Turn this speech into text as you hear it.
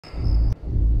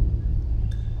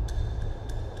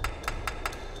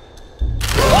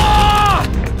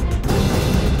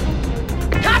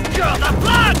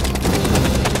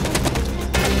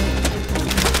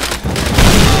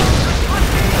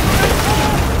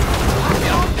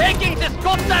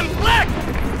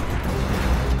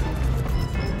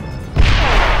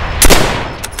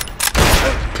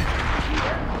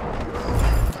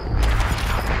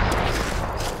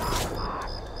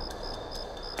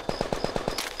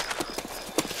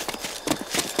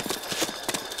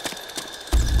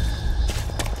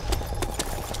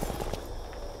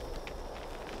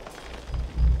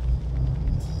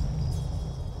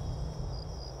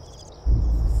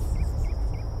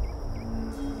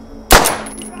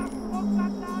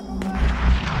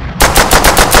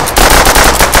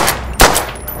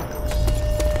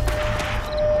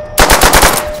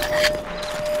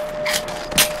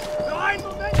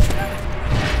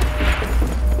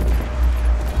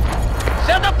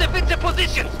defensive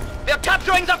positions! They're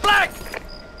capturing the flag!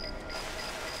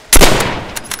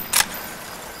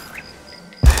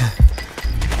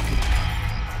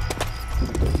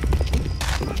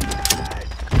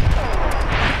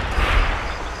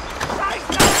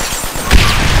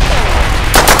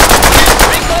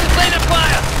 Recon plane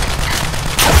acquired!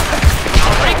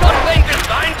 Our recon plane will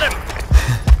find them!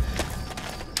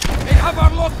 They have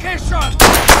our location!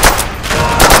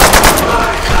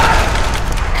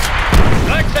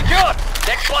 Flag secured!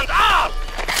 Next one's ours!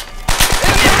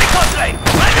 Enemy recon plane!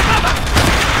 Right above us!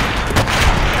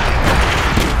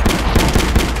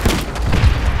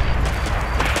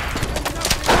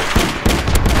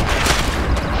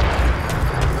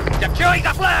 Securing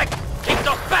the flag! Keep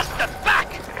those bastards back!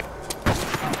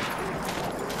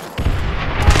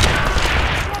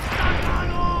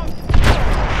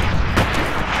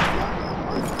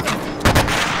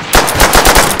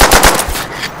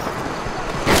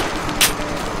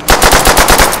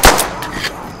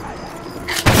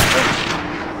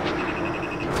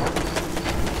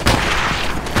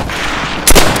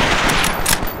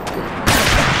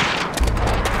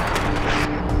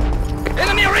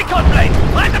 Enemy recon plane!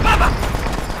 Right above us!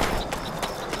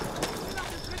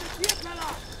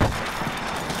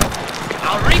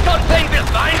 Our recon plane will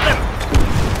find them!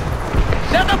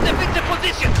 Set up defensive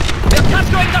position! They're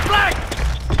capturing the flag!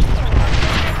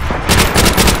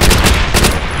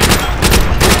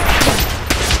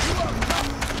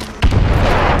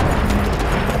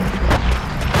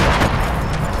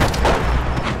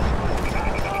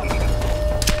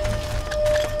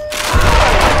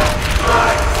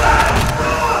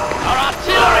 Our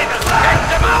artillery will take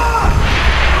them out!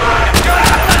 Capturing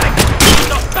the flag! Keep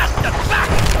those bastards back!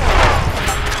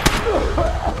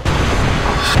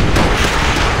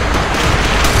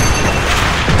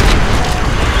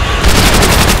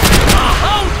 Our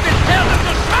hounds will tear them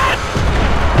to shreds!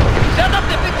 Set up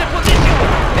defensive position!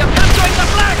 They're capturing the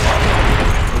flag!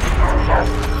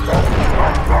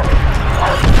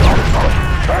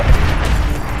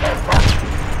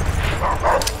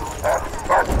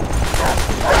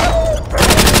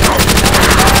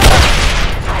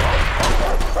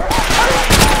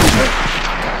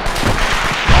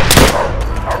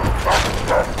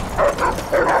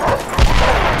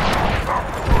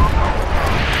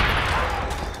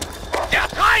 They're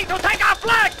trying to take our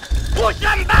flag! Push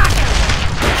them back!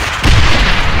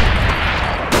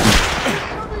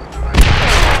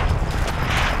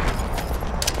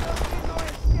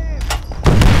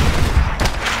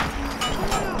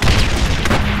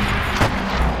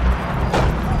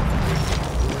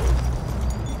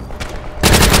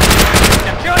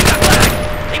 Securing the flag!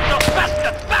 Keep those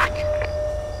bastards back!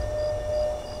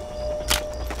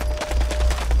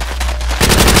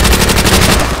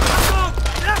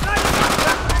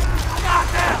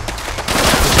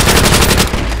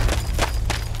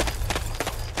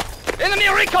 Enemy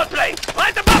recon plane!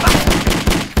 Right above us!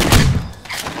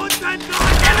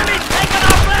 Enemy's taken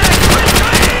our flag!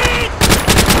 Retreat!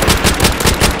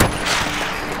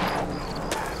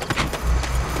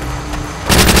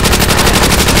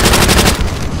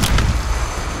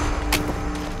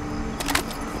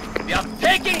 We are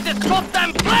taking this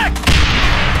goddamn flag!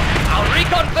 Our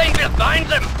recon plane will find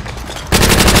them!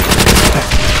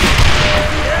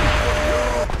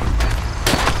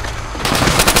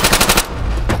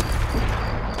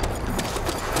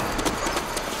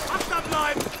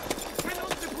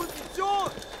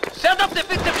 Set up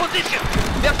defensive position!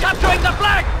 They're capturing the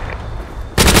flag!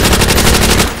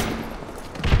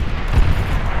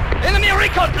 Enemy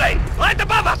recon plane! Right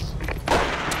above us!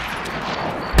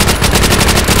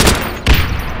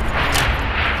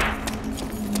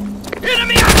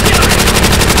 Enemy artillery!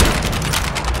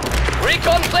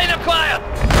 Recon plane acquired!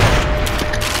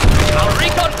 Our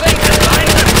recon plane will find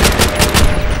them!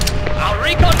 Our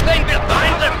recon plane will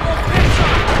find them!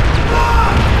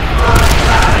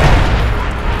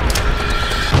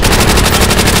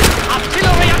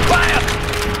 Artillery acquired!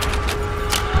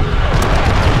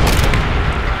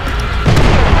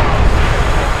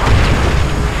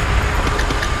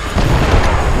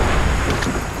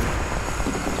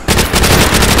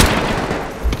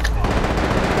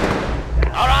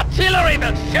 Our artillery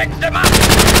will shake them up!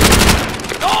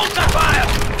 Dogs are fired!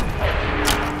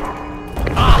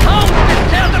 Our hounds will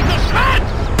tear them to shreds!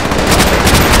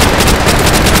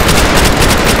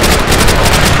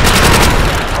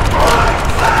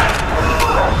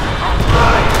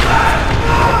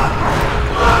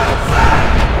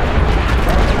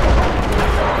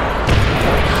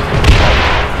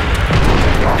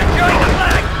 Securing the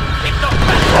flag! Keep those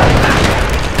bastards back!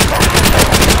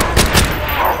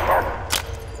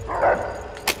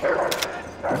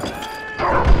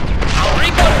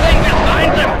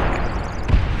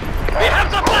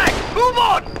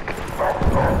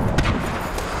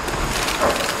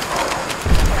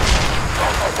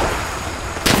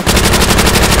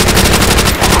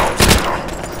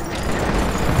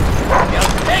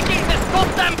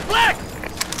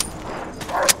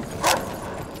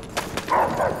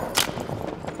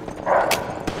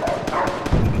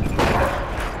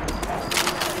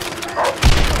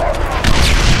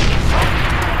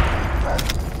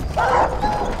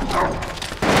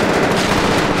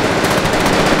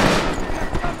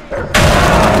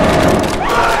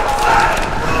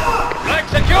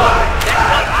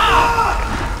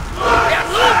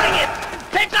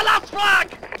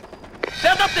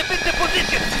 Set up defensive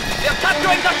position. They're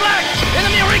capturing the flag.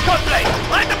 Enemy recon plane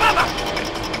right above us.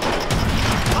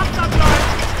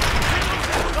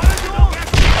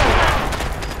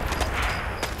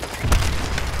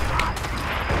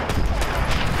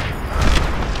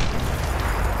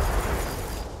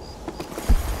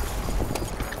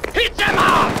 Hit them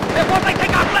hard before they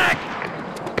take our flag.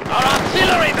 Our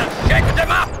artillery will shake them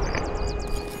up.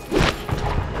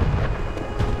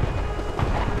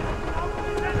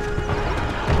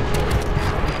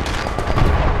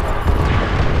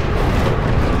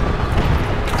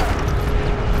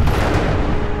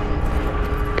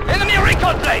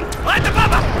 Plane, right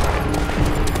above us!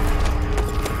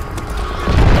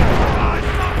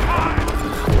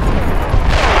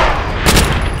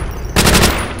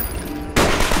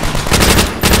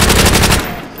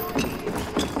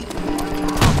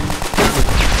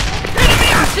 Enemy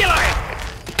artillery!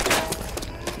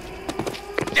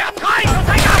 They're trying to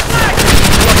take our flag!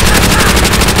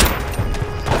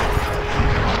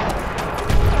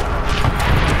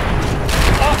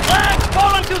 Our flag's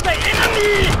fallen to the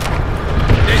enemy!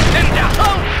 It's in their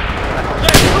homes!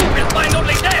 Their troop will find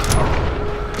only death!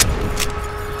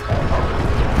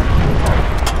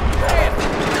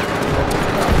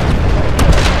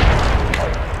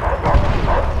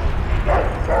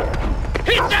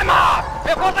 Hit them hard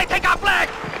before they take our flag!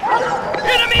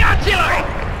 Enemy artillery!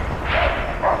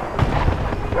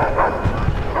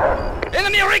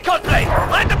 Enemy recon plane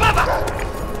right above us!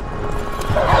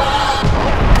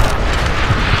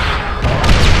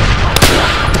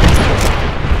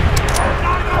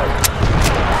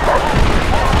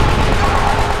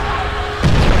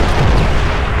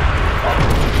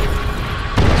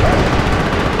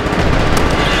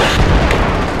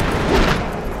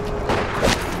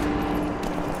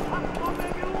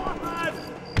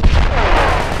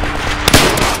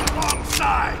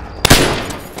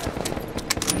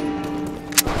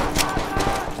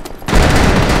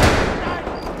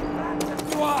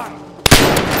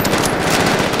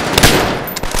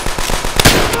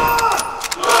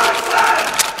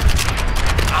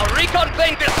 Recon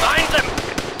plane behind them!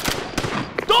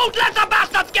 Don't let the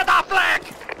bastards get our flag!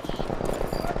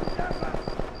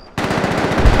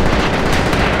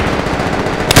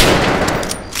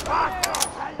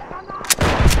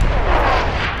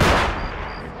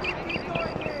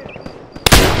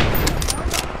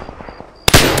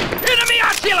 Enemy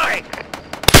artillery!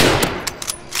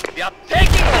 We are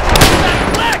taking the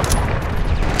flag!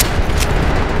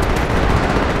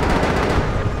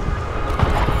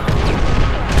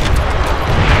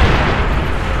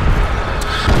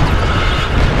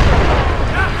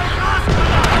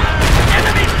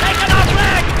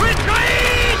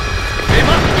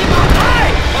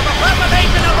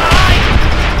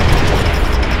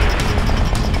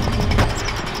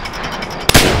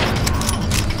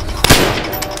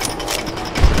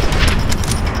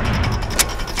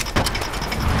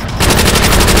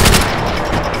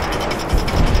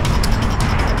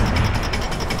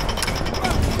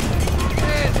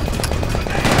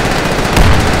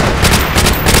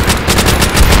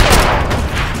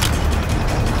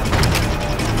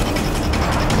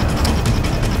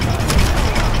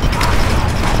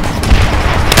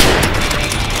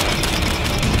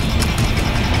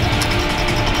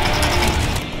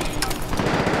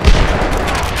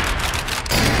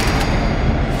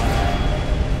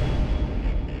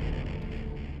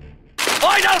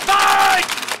 Final fight!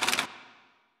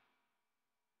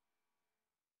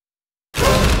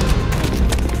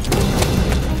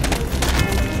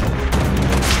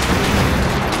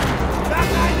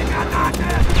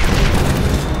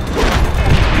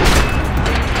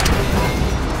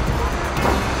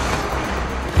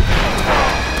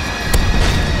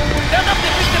 Set up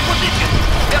defensive position!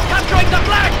 They're capturing the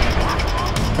flag!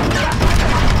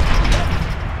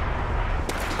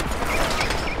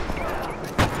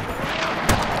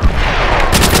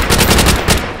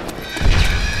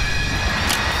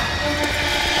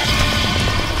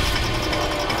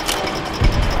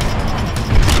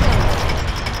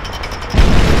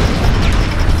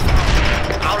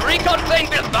 Recon plane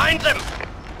behind them!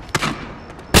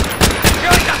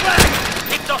 Securing the flag!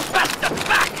 Keep those bastards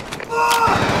back!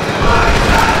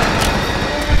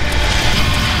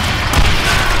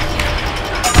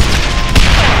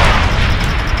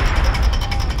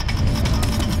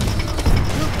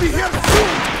 We'll be here soon!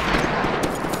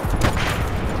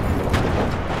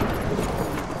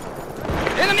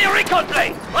 Enemy recon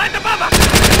plane! Right above us!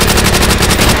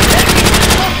 Taking the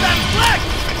Sultan's flag!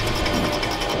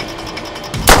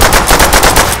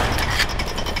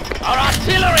 Our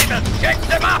artillery will shake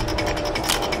them up!